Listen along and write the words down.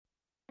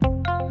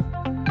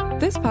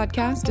This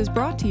podcast is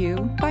brought to you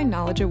by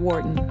Knowledge at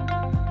Wharton.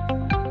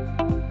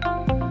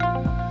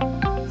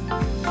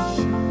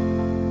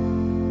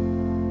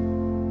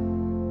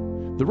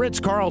 The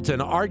Ritz-Carlton,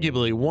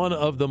 arguably one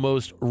of the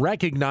most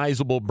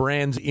recognizable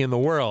brands in the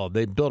world.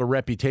 They've built a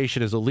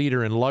reputation as a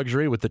leader in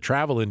luxury with the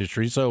travel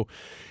industry, so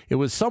it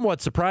was somewhat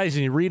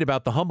surprising to read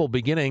about the humble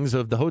beginnings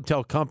of the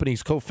hotel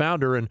company's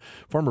co-founder and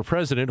former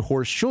president,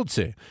 Horst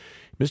Schulze.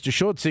 Mr.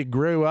 Schulze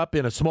grew up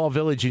in a small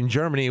village in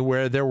Germany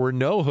where there were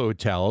no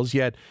hotels,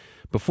 yet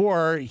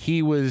before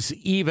he was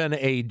even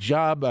a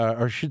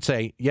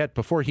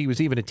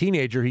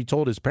teenager, he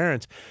told his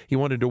parents he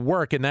wanted to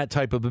work in that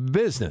type of a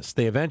business.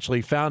 They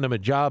eventually found him a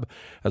job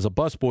as a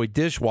busboy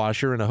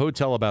dishwasher in a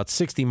hotel about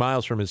 60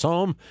 miles from his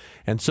home,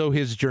 and so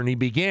his journey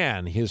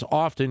began. His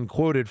often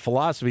quoted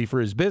philosophy for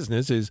his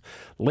business is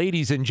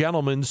ladies and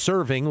gentlemen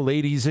serving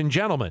ladies and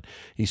gentlemen.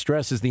 He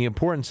stresses the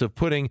importance of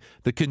putting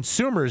the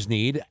consumer's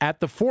need at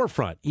the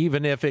forefront,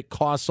 even if it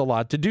costs a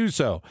lot to do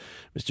so.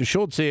 Mr.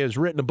 Schulze has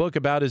written a book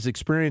about his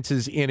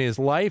experiences in his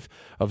life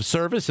of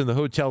service in the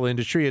hotel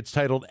industry. It's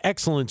titled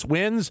Excellence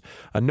Wins,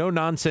 a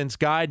no-nonsense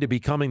guide to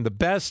becoming the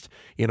best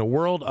in a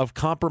world of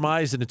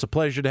compromise, and it's a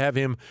pleasure to have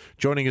him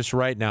joining us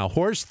right now.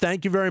 Horst,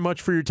 thank you very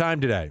much for your time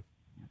today.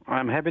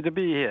 I'm happy to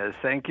be here.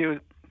 Thank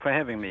you for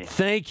having me.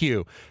 Thank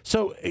you.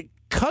 So,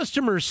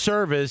 customer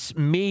service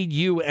made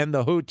you and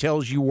the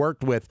hotels you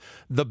worked with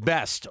the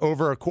best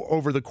over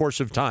the course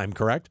of time,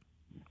 correct?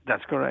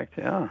 That's correct,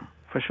 yeah,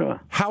 for sure.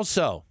 How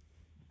so?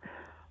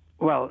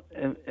 Well,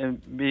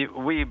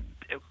 we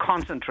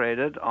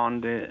concentrated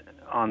on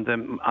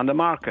the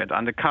market,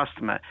 on the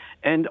customer,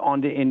 and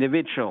on the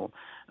individual.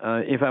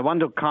 If I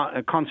want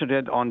to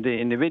concentrate on the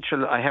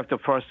individual, I have to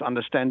first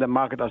understand the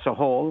market as a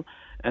whole,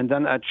 and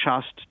then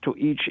adjust to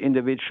each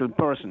individual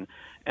person.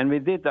 And we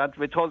did that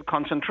with whole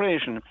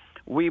concentration.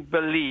 We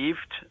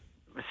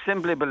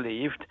simply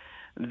believed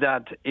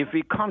that if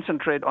we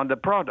concentrate on the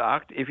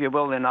product, if you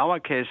will, in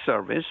our case,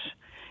 service.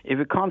 If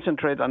we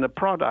concentrate on the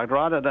product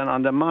rather than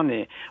on the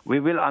money, we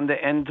will, on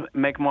the end,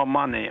 make more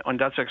money, and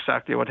that's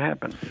exactly what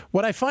happened.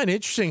 What I find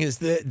interesting is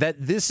that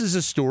this is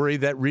a story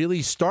that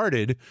really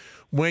started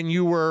when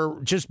you were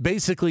just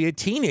basically a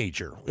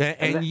teenager.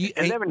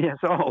 11 years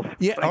old.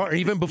 Yeah, or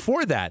even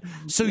before that.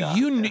 So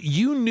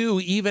you knew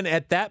even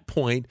at that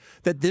point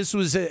that this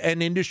was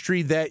an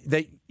industry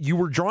that you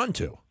were drawn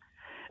to.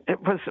 It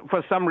was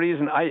for some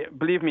reason. I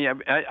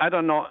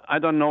don't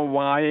know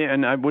why,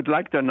 and I would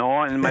like to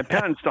know, and my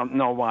parents don't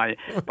know why.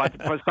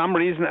 But for some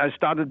reason, I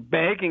started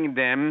begging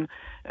them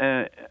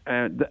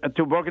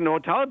to work in the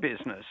hotel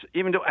business,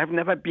 even though I've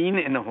never been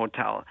in a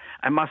hotel.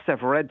 I must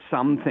have read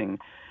something,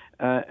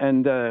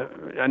 and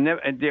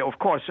they, of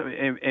course,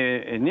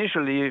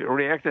 initially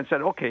reacted and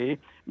said, "Okay,"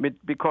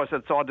 because I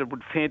thought it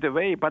would fade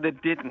away, but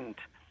it didn't.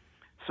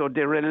 So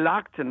they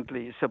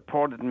reluctantly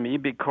supported me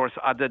because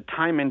at the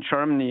time in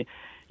Germany,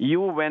 you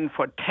went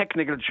for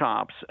technical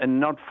jobs and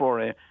not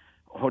for a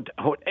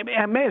hotel.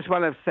 I may as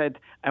well have said,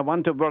 I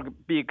want to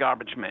be a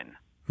garbage man.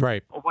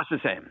 Right. It was the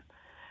same.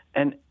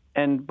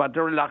 But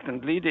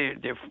reluctantly, they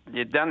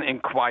then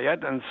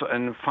inquired and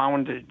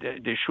found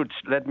they should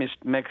let me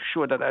make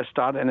sure that I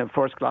start in a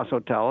first-class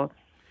hotel.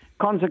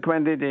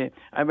 Consequently,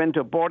 I went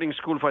to boarding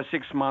school for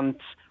 6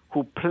 months,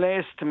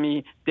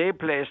 they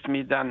placed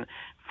me then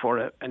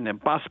in a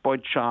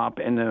busboy job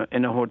in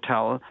a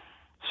hotel.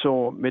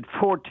 So with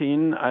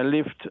 14, I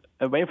lived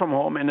away from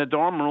home in a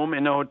dorm room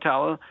in a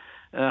hotel,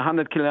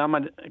 100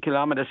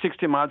 kilometers,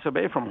 60 miles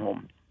away from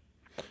home.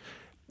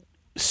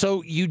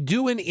 So you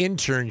do an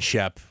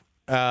internship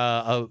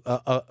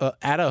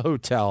at a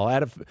hotel,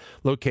 at a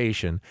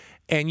location,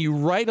 and you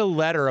write a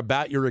letter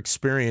about your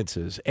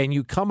experiences, and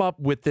you come up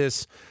with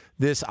this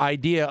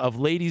idea of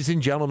ladies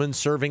and gentlemen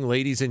serving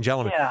ladies and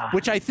gentlemen,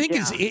 which I think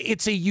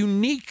it's a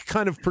unique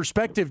kind of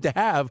perspective to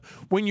have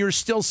when you're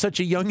still such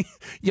a young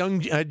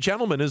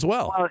gentleman as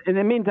well. Well, in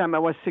the meantime, I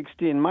was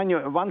 16. Mind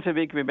you, once a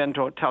week we went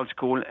to hotel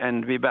school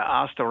and we were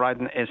asked to write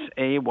an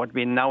essay, what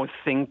we now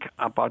think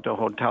about the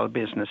hotel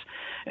business.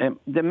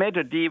 The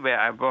maitre d' where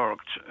I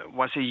worked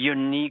was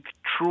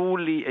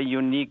truly a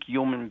unique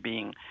human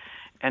being.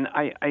 And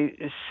I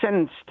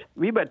sensed,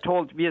 we were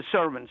told, we are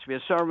servants.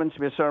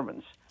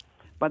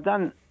 But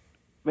then,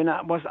 when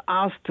I was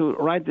asked to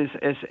write this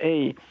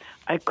essay,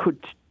 I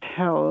could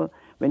tell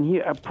when he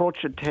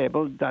approached the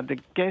table that the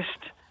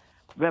guests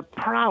were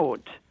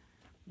proud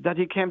that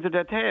he came to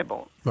the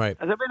table. Right.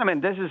 I said, wait a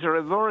minute, this is a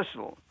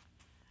reversal.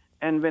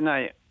 And when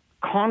I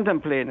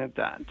contemplated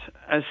that,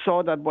 I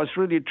saw that was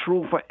really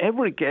true for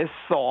every guest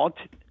thought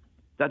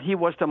that he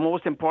was the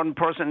most important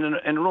person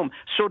in the room.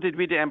 So did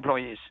we, the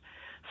employees.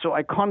 So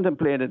I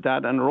contemplated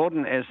that and wrote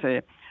an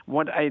essay.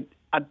 What I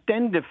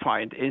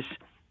identified is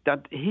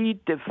that he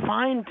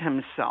defined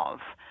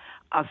himself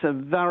as a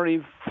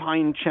very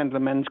fine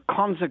gentleman.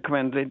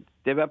 Consequently,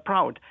 they were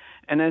proud.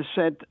 And I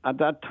said at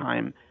that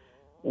time,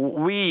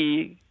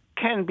 we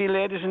can be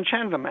ladies and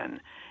gentlemen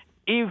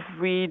if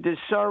we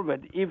deserve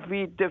it, if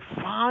we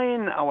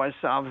define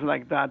ourselves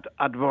like that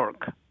at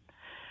work.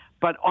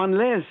 But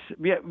unless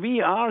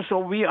we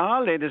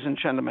are, ladies and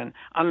gentlemen,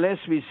 unless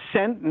we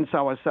sentence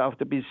ourselves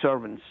to be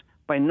servants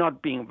by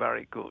not being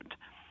very good.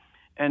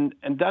 And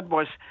that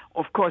was,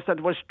 of course,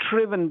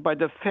 driven by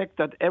the fact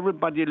that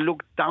everybody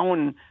looked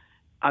down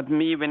at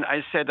me when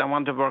I said I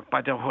want to work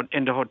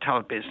in the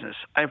hotel business.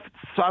 I've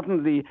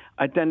suddenly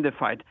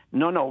identified,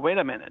 no, wait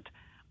a minute.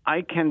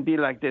 I can be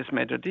like this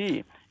Maitre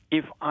D'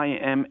 if I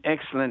am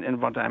excellent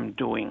in what I'm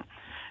doing.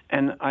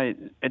 And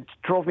it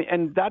drove me.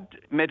 And that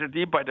Maitre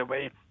D', by the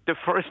way, the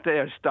first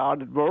day I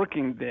started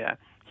working there,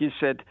 he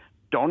said,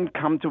 don't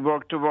come to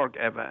work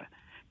ever.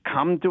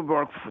 Come to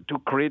work to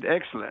create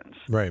excellence.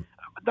 Right.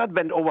 That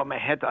went over my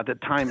head at the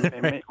time.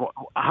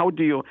 How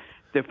do you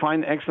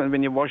define excellence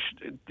when you wash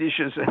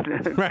dishes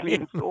and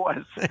clean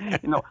floors?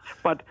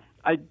 But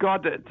I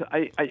got it.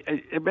 I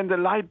when the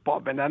light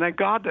bulb went, and I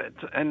got it,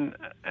 and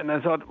I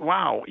thought,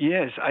 wow,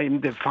 yes,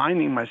 I'm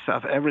defining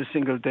myself every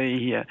single day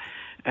here,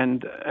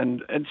 and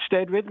it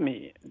stayed with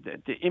me.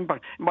 The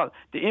impact. Well,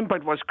 the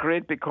impact was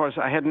great because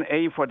I had an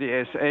A for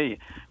the SA,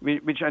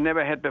 which I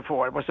never had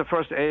before. It was the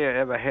first A I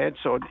ever had,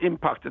 so it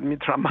impacted me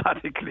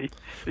dramatically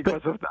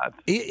because of that.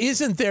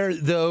 Isn't there,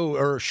 though,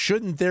 or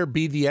shouldn't there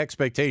be the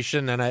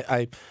expectation, and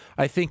I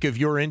think of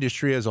your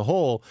industry as a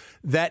whole,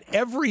 that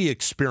every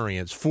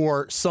experience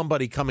for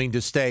somebody coming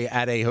to stay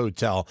at a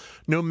hotel,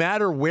 no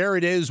matter where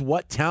it is,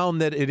 what town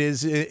that it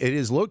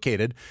is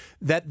located,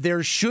 that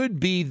there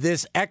should be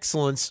this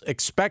excellence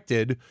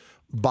expected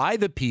by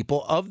the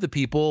people, of the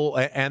people,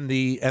 and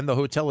the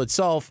hotel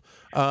itself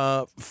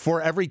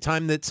for every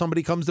time that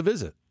somebody comes to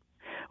visit?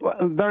 Well,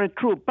 very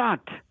true, but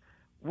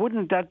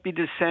wouldn't that be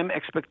the same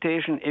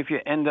expectation if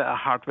you enter a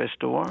hardware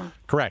store?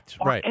 Correct.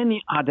 Or right.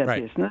 any other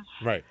right. business?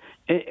 Right.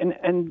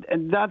 And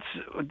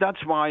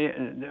that's why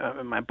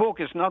my book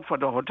is not for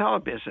the hotel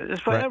business.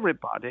 It's for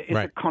everybody. It's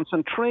a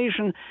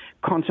concentration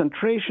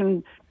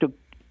to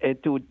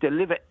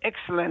deliver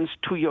excellence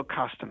to your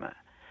customer.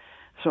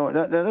 So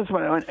that's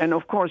what. And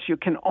of course, you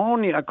can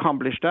only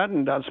accomplish that,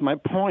 and that's my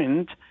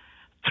point,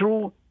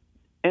 through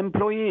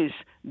employees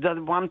that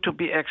want to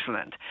be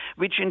excellent,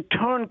 which in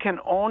turn can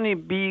only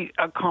be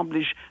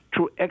accomplished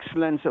through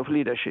excellence of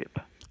leadership.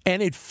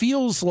 And it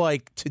feels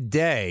like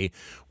today,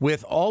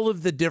 with all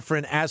of the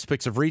different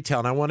aspects of retail,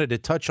 and I wanted to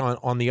touch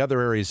on the other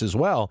areas as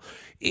well,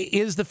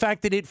 is the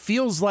fact that it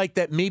feels like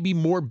that maybe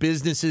more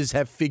businesses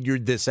have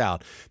figured this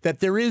out, that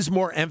there is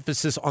more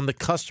emphasis on the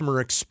customer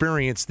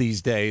experience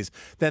these days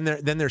than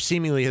there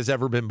seemingly has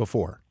ever been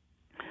before.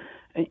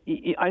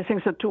 I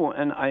think so too,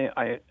 and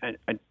I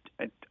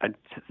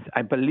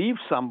believe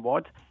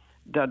somewhat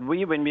that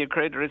when we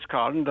created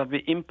Ritz-Carlton, that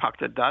we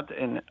impacted that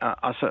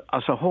as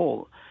a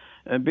whole.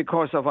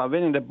 Because of our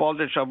winning the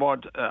Baldrige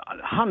Award,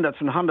 hundreds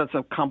and hundreds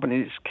of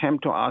companies came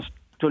to us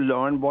to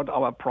learn what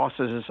our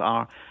processes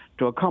are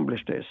to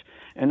accomplish this.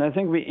 And I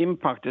think we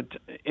impacted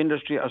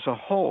industry as a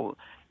whole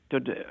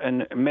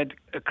and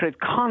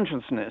create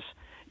consciousness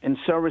in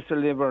service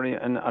delivery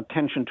and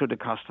attention to the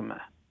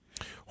customer.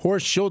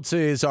 Horst Schulze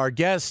is our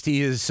guest.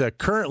 He is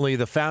currently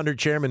the founder,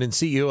 chairman, and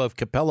CEO of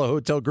Capella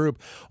Hotel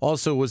Group.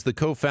 Also was the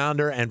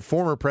co-founder and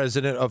former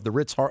president of the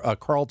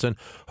Ritz-Carlton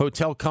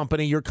Hotel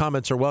Company. Your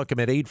comments are welcome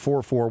at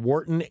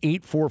 844-WHARTON,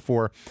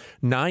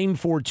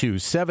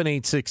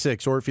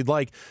 844-942-7866. Or if you'd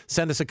like,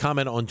 send us a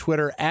comment on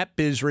Twitter at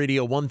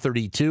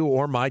BizRadio132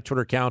 or my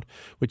Twitter account,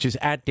 which is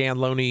at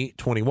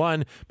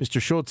DanLoney21.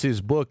 Mr. Schulze's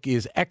book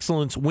is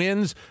Excellence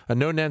Wins, a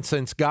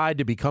no-nonsense guide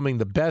to becoming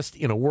the best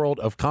in a world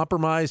of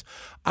compromise.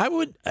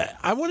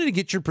 I wanted to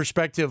get your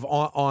perspective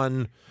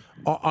on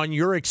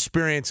your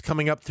experience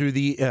coming up through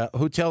the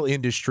hotel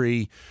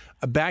industry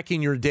back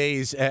in your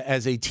days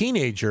as a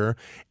teenager,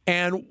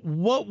 and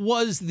what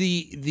was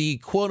the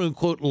quote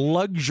unquote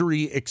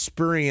luxury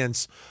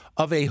experience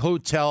of a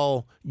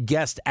hotel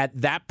guest at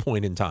that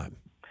point in time.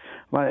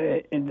 Well,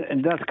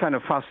 and that's kind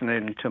of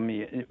fascinating to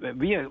me.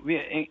 We are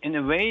in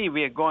a way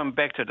we are going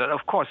back to that.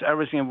 Of course,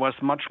 everything was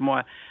much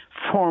more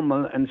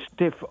formal and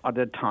stiff at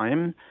the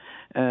time.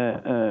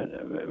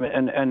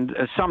 And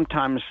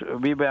sometimes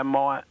we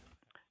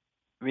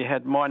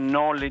had more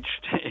knowledge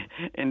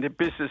in the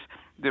business.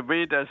 The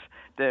waiters,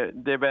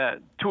 they were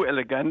too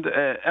elegant.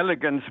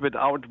 Elegance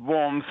without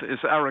warmth is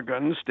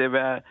arrogance. They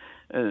were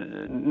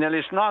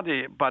nearly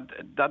snotty, but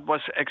that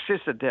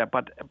existed there.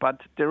 But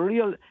the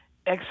real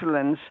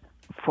excellence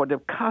for the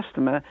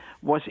customer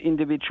was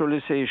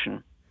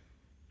individualization.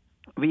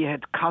 We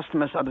had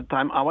customers at the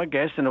time, our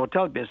guests in the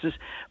hotel business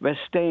were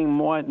staying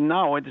more.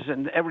 Now it is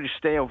an average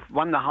stay of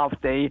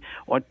 1.5 days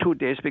or 2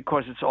 days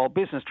because it's all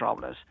business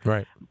travelers.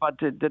 Right. But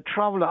the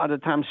traveler at the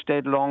time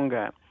stayed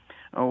longer.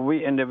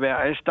 Where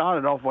I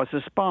started off was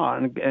a spa,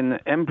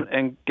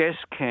 and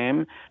guests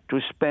came to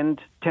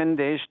spend 10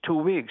 days, 2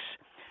 weeks.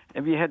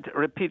 And we had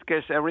repeat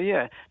guests every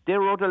year. They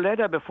wrote a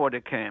letter before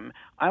they came.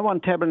 I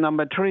want table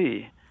number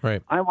 3.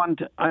 Right.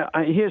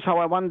 Here's how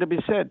I want to be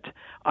set.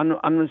 On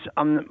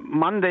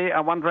Monday,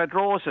 I want red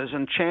roses,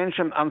 and change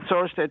them on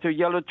Thursday to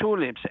yellow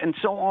tulips, and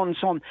so on and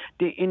so on.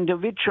 They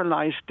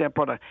individualize their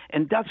product.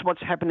 And that's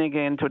what's happening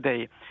again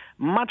today.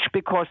 Much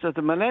because of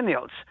the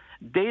millennials.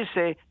 They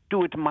say,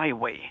 do it my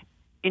way.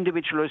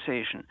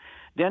 individualization.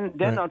 Then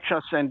they're not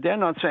just saying,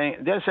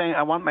 they're saying,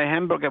 I want my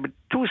hamburger with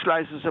 2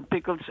 slices of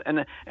pickles and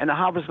a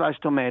half a slice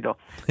tomato.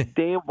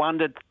 They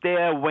want it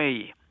their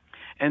way.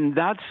 And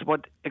that's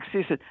what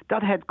existed.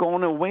 That had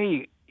gone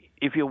away,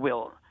 if you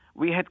will.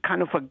 We had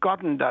kind of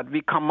forgotten that.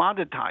 We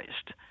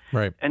commoditized.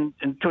 Right. And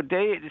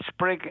today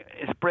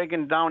it's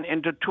breaking down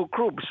into 2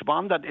 groups.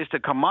 One that is the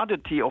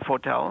commodity of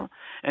hotel,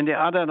 and the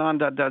other one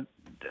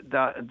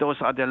those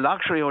are the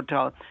luxury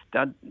hotel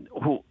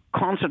who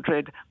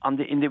concentrate on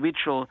the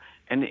individual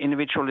and the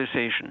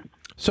individualization.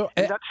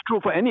 And that's true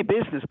for any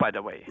business, by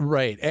the way.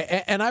 Right.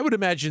 And I would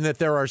imagine that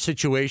there are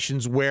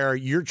situations where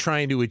you're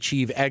trying to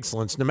achieve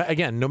excellence,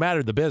 no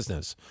matter the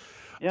business.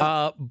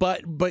 Yeah.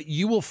 But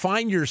you will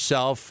find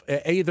yourself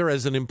either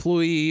as an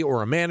employee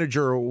or a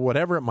manager or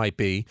whatever it might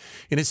be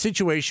in a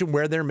situation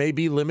where there may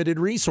be limited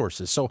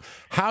resources. So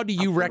how do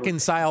you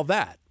reconcile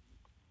that?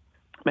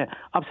 Yeah,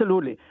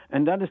 absolutely,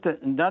 and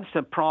that's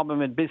the problem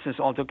with business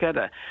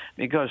altogether,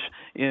 because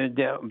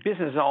the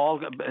business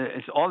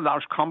it's all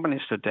large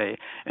companies today,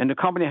 and the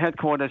company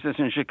headquarters is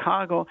in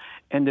Chicago,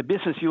 and the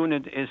business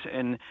unit is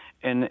in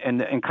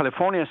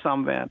California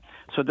somewhere.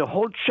 So the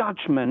whole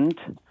judgment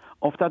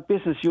of that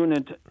business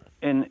unit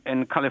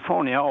in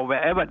California or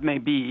wherever it may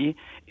be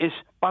is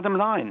bottom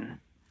line,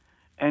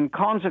 and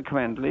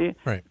consequently,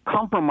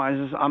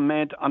 compromises are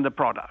made on the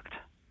product.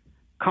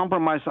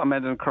 Compromises are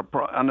made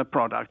on the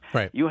product.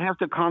 Right. You have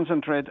to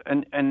concentrate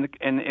and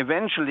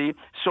eventually,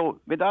 so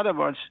with other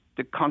words,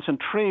 the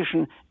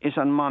concentration is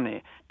on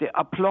money. The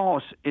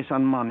applause is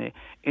on money.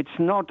 It's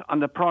not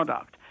on the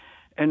product.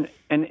 And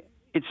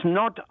it's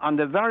not on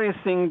the very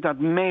thing that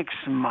makes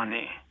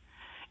money.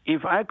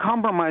 If I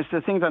compromise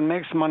the thing that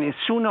makes money,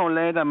 sooner or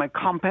later my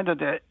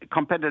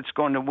competitor's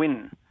going to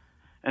win.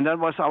 And that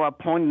was our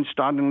point in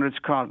starting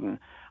Ritz-Carlton.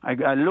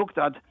 I looked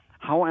at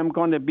how I'm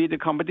going to beat the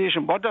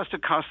competition. What does the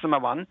customer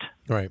want?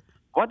 Right.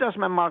 What does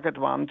my market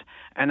want?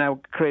 And I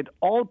create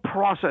all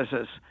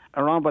processes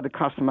around what the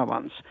customer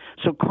wants.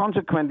 So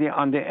consequently,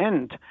 on the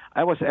end,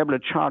 I was able to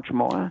charge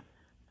more.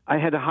 I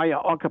had a higher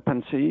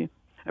occupancy.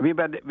 We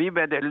were the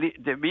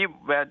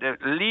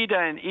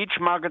leader in each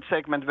market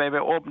segment where we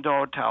opened a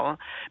hotel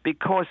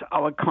because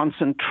our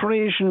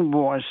concentration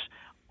was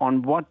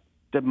on what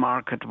the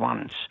market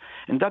wants.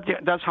 And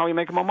that's how you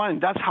make more money.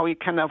 That's how you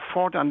can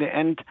afford on the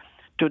end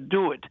to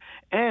do it.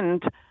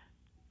 And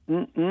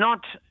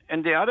not,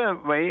 and the other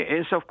way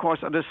is, of course,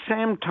 at the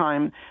same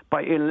time,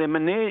 by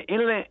eliminating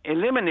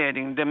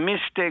the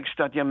mistakes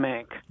that you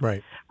make.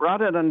 Right.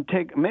 Rather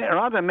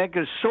make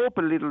your soap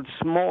a little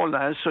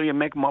smaller so you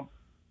make more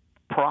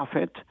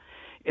profit,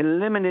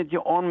 eliminate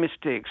your own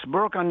mistakes,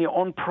 work on your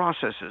own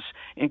processes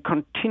in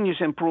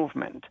continuous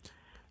improvement.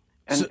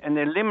 And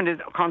eliminate,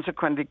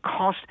 consequently,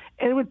 cost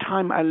every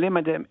time I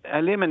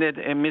eliminate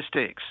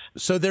mistakes.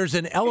 So there's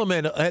an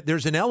element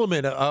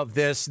of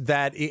this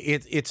that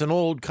it's an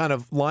old kind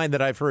of line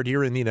that I've heard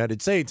here in the United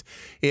States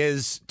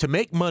is to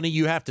make money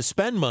you have to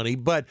spend money,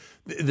 but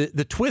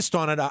the twist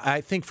on it,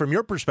 I think, from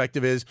your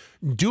perspective, is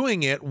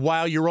doing it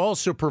while you're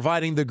also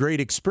providing the great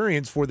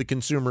experience for the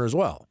consumer as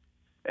well.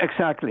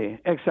 Exactly.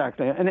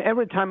 And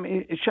every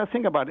time, just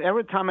think about it.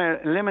 Every time I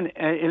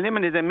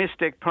eliminate a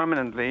mistake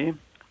permanently,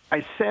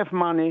 I save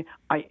money,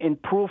 I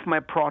improve my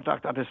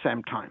product at the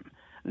same time.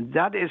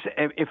 That is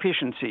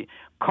efficiency.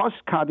 Cost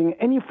cutting,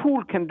 any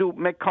fool can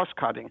make cost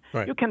cutting.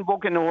 Right. You can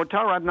walk in a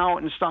hotel right now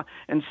and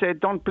say,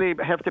 don't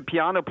have the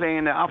piano playing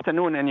in the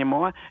afternoon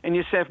anymore, and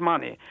you save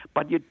money.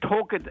 But you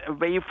talk it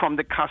away from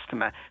the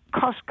customer.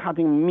 Cost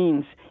cutting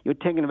means you're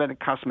taking away the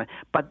customer.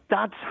 But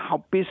that's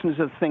how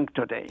businesses think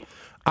today.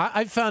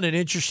 I found it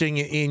interesting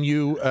in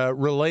you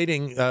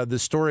relating the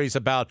stories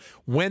about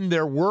when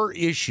there were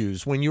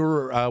issues, when you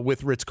were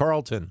with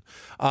Ritz-Carlton,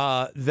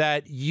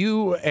 that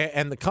you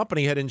and the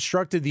company had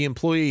instructed the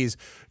employees,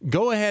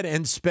 go ahead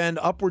and spend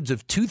upwards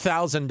of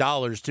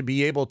 $2,000 to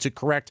be able to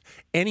correct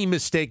any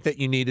mistake that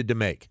you needed to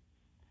make.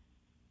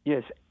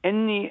 Yes,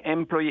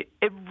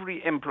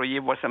 every employee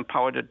was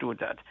empowered to do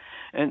that.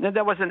 And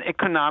that was an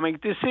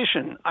economic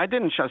decision. I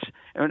didn't just,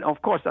 and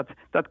of course,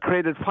 that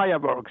created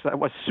fireworks. I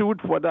was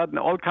sued for that, and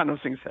all kinds of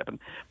things happened.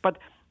 But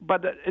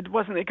it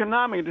was an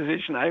economic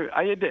decision.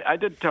 I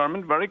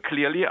determined very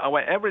clearly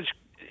our average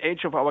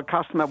age of our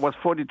customer was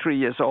 43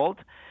 years old.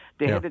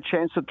 They had a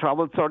chance to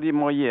travel 30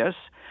 more years.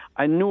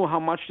 I knew how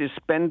much they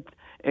spent,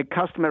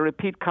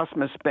 repeat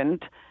customer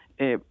spent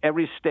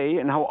every stay,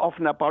 and how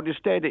often about they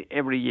stayed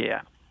every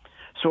year.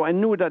 So I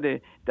knew that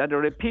a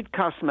repeat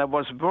customer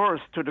was worth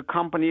to the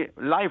company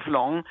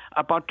lifelong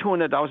about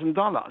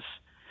 $200,000.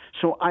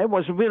 So I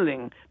was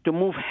willing to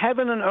move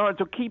heaven and earth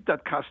to keep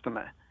that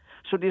customer.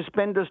 So they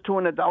spent this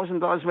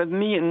 $200,000 with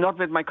me and not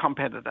with my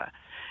competitor.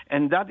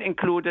 And that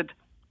included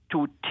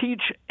to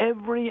teach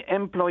every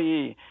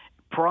employee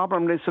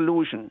problem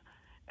resolution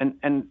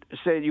and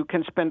say you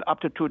can spend up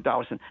to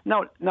 $2,000.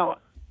 Now,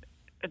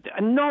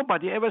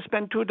 nobody ever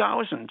spent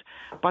 $2,000,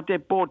 but they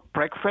bought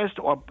breakfast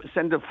or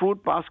sent a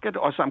fruit basket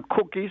or some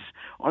cookies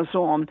or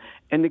so on,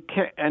 and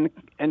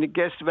the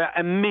guests were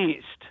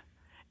amazed.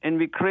 And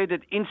we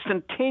created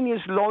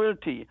instantaneous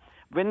loyalty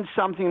when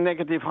something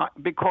negative,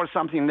 because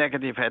something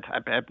negative had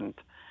happened.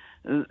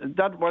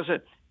 That was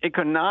an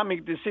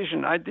economic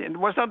decision. It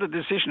was not a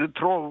decision to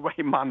throw away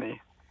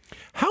money.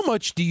 How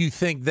much do you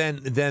think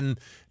then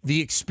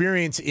the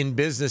experience in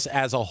business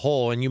as a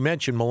whole, and you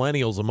mentioned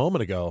millennials a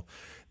moment ago,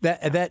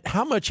 that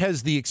how much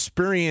has the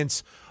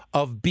experience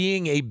of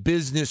being a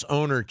business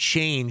owner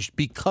changed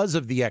because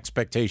of the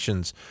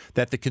expectations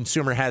that the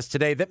consumer has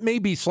today that may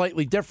be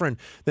slightly different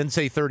than,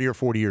 say, 30 or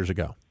 40 years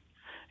ago?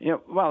 Yeah,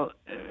 well,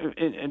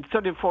 in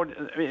 34,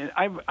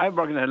 I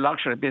work in a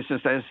luxury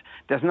business.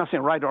 There's nothing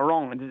right or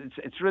wrong.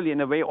 It's really,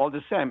 in a way, all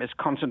the same. It's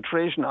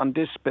concentration on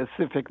this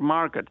specific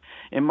market.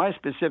 In my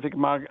specific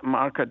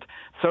market,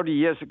 30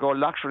 years ago,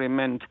 luxury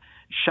meant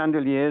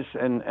chandeliers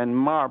and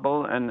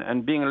marble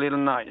and being a little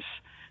nice.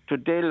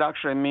 Today,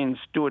 luxury means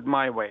do it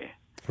my way.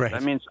 Right.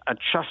 That means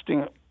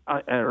adjusting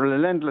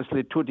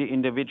relentlessly to the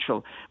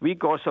individual. We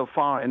go so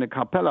far in the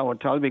Capella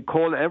Hotel, we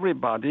call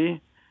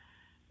everybody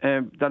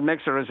that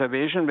makes a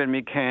reservation when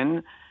we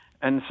can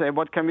and say,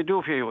 what can we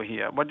do for you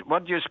here?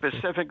 What do you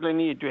specifically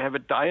need? Do you have a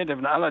diet, have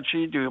an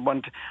allergy? Do you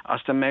want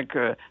us to make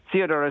a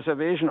theater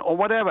reservation or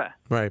whatever?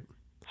 Right.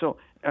 So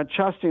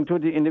adjusting to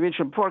the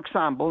individual. For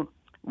example,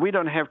 we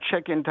don't have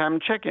check-in time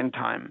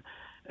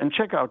and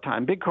check-out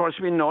time because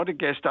we know the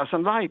guest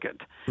doesn't like it.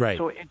 Right.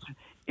 So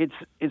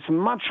it's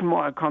much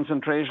more a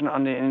concentration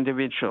on the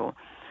individual.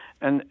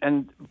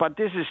 But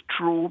this is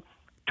true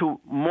to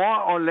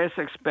more or less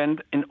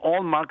expand in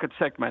all market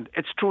segments.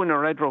 It's true in a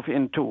Red Roof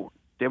Inn too.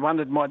 They want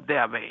it more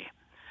their way.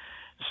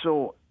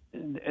 So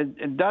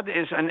that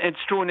is, and it's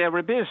true in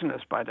every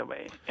business, by the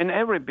way, in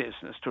every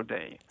business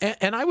today.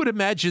 And I would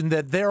imagine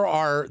that there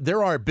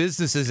are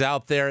businesses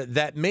out there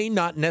that may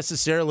not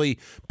necessarily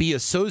be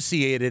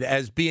associated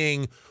as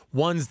being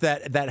ones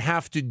that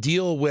have to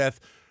deal with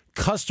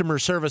customer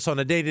service on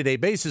a day-to-day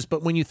basis.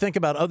 But when you think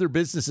about other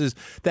businesses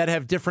that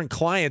have different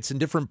clients and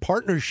different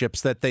partnerships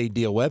that they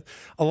deal with,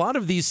 a lot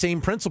of these same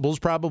principles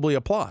probably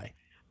apply.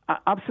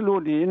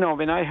 Absolutely. You know,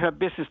 when I hear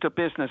business to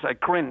business, I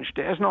cringe.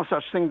 There is no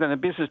such thing than a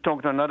business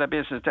talking to another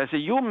business. There's a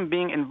human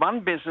being in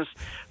one business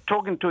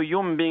talking to a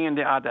human being in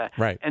the other.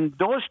 Right. And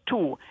those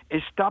two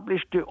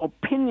establish the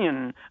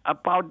opinion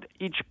about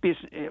each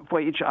business for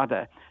each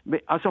other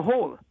as a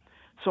whole.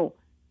 So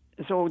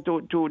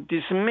to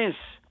dismiss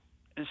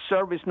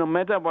service, no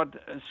matter what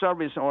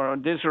service or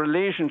this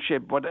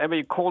relationship, whatever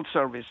you call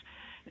service,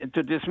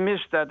 to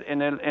dismiss that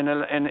in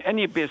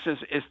any business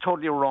is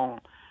totally wrong.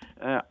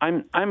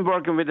 I'm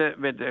working with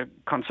a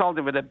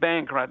consulting with a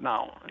bank right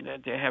now.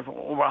 They have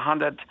over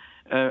 100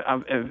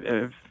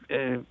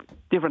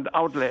 different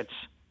outlets.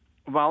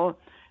 Well,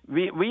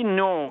 we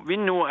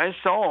know. I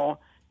saw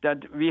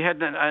that we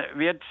had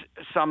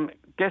some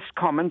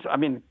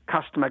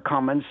customer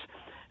comments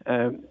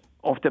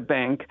of the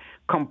bank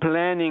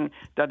complaining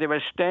that they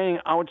were staying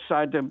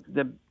outside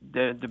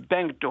the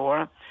bank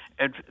door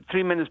at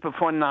 3 minutes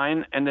before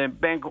 9, and the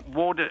bank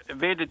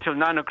waited till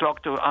 9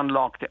 o'clock to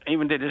unlock,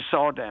 even though they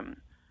saw them.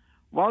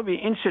 Well, we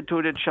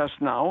instituted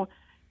just now,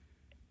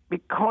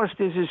 because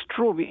this is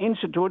true,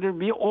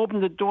 we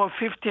opened the door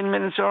 15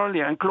 minutes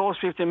earlier and close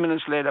 15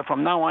 minutes later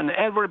from now on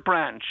every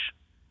branch.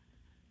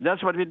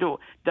 That's what we do.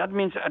 That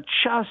means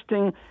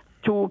adjusting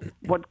to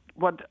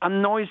what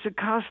annoys the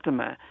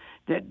customer.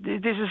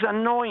 This is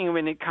annoying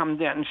when they come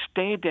there and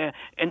stay there,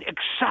 and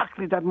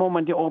exactly that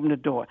moment they open the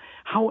door.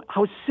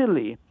 How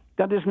silly.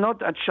 That is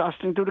not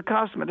adjusting to the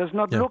customer. That's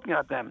not looking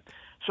at them.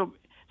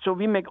 So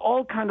we make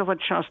all kind of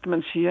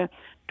adjustments here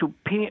to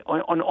pay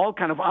on all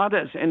kind of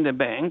others in the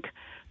bank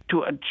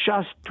to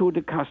adjust to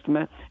the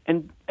customer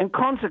and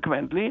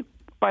consequently,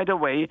 by the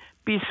way,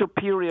 be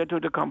superior to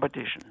the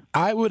competition.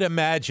 I would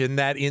imagine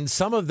that in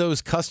some of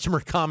those customer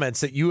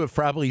comments that you have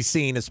probably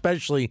seen,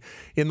 especially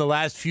in the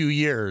last few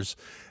years,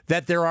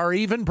 that there are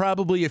even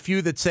probably a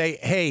few that say,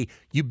 hey,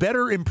 you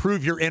better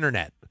improve your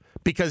internet,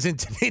 because in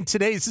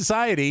today's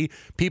society,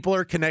 people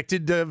are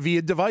connected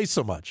via device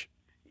so much.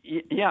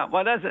 Yeah,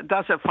 well,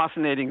 that's a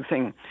fascinating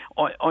thing.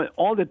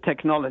 All the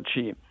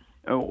technology,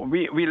 I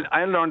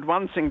learned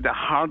one thing the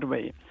hard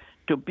way,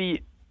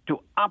 to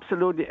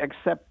absolutely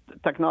accept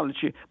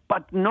technology,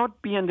 but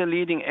not be on the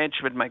leading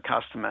edge with my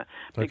customer,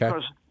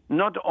 because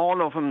not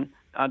all of them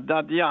are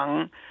that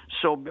young.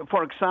 So,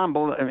 for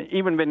example,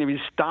 even when we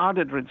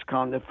started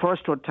Ritz-Carlton, the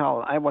first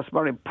hotel, I was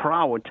very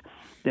proud.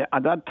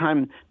 At that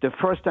time, the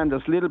first time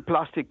those little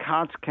plastic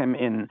cards came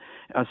in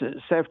as a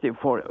safety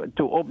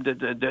to open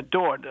the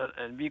door.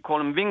 We call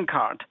them wing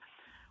card.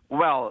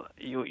 Well,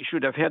 you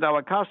should have had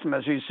our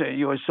customers. You say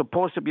you are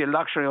supposed to be a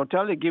luxury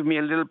hotel. You give me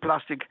a little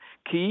plastic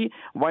key.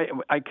 Why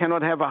I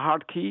cannot have a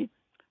hard key?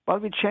 Well,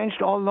 we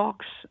changed all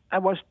locks. I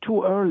was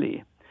too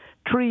early.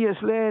 3 years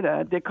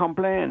later, they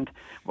complained.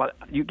 Well,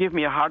 you give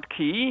me a hard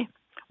key.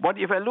 What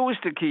if I lose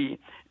the key?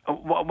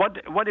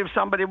 What if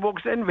somebody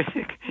walks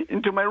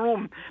into my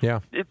room? Yeah,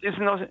 it is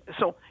not.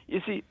 So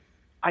you see,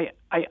 I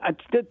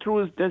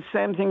the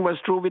same thing was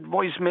true with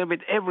voicemail,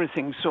 with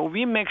everything. So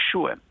we make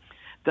sure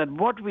that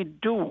what we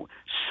do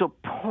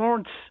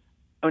supports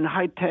on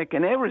high tech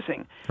and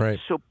everything,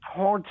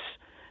 supports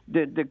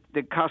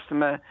the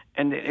customer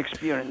and the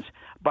experience.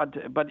 But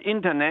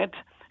internet,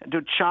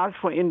 to charge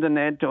for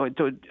internet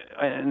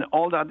and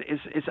all that is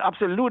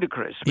absolutely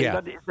ludicrous. Yeah.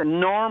 That is the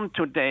norm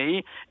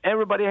today.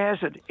 Everybody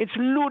has it. It's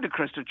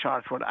ludicrous to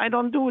charge for it. I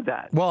don't do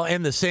that. Well,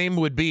 and the same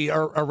would be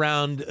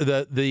around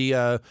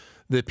the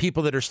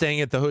people that are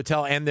staying at the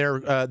hotel and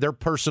their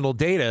personal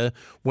data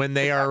when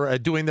they are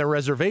doing their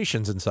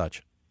reservations and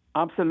such.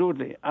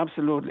 Absolutely.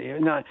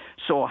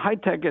 So high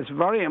tech is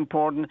very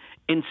important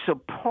in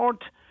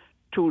support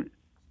to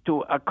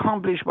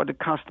accomplish what the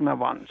customer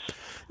wants.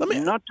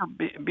 Not to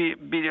be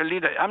a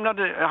leader. I'm not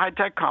a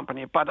high-tech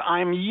company, but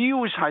I'm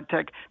use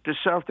high-tech to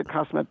serve the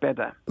customer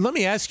better. Let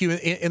me ask you,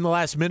 in the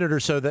last minute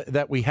or so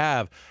that we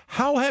have,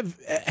 how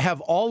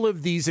have all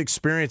of these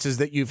experiences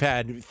that you've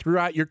had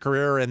throughout your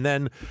career and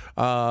then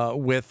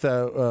with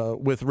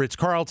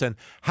Ritz-Carlton,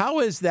 how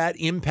has that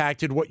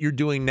impacted what you're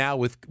doing now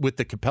with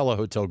the Capella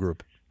Hotel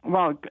Group?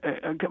 Well,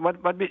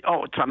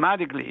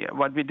 dramatically.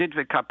 What we did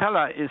with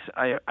Capella is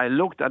I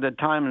looked at the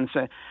time and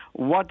said,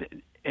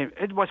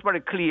 it was very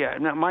clear.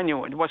 Now, mind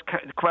you, it was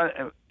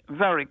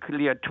very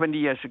clear 20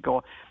 years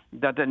ago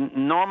that the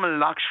normal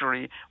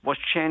luxury was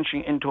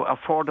changing into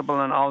affordable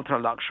and ultra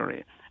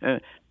luxury.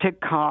 Take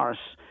cars.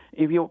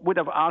 If you would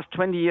have asked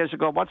 20 years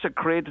ago, what's a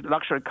great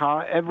luxury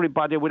car,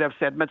 everybody would have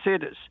said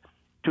Mercedes.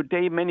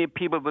 Today, many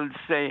people will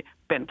say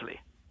Bentley.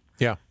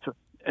 Yeah.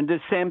 And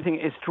the same thing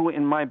is true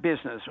in my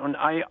business. And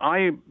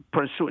I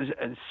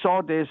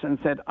saw this and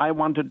said, I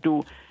want to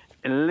do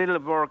a little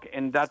work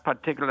in that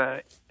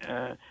particular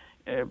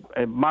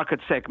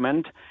market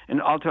segment in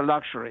ultra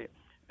luxury.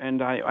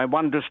 And I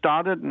wanted to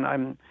start it,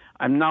 and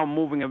I'm now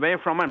moving away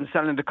from it. I'm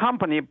selling the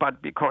company,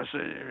 but because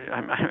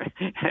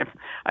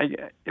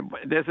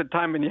there's a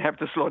time when you have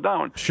to slow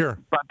down. Sure.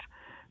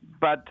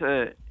 But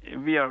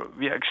we are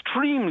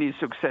extremely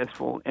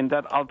successful in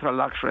that ultra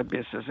luxury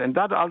business. And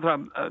that ultra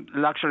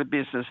luxury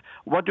business,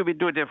 what do we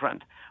do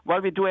different?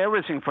 Well, we do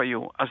everything for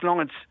you as long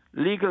as it's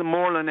legal,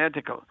 moral, and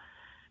ethical.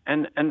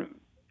 And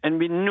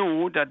we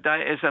knew that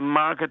there is a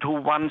market who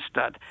wants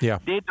that. Yeah.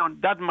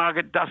 That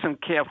market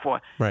doesn't care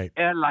for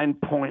airline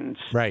points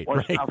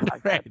or stuff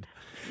like that.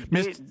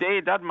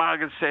 That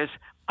market says,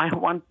 I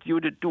want you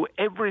to do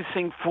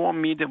everything for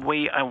me the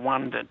way I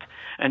want it.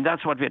 And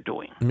that's what we're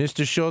doing.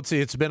 Mr. Schulze,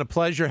 it's been a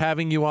pleasure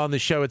having you on the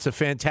show. It's a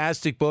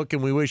fantastic book,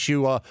 and we wish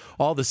you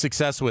all the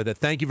success with it.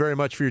 Thank you very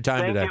much for your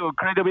time today. Thank you.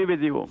 Great to be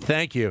with you.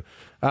 Thank you.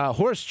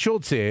 Horst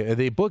Schulze,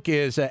 the book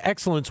is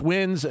Excellence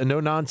Wins, a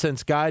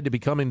no-nonsense guide to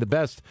becoming the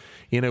best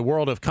in a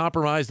world of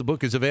compromise. The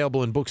book is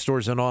available in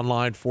bookstores and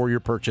online for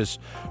your purchase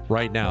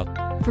right now.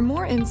 For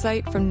more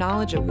insight from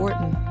Knowledge at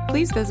Wharton,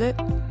 please visit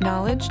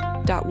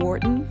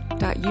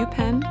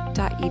knowledge.wharton.upenn.edu.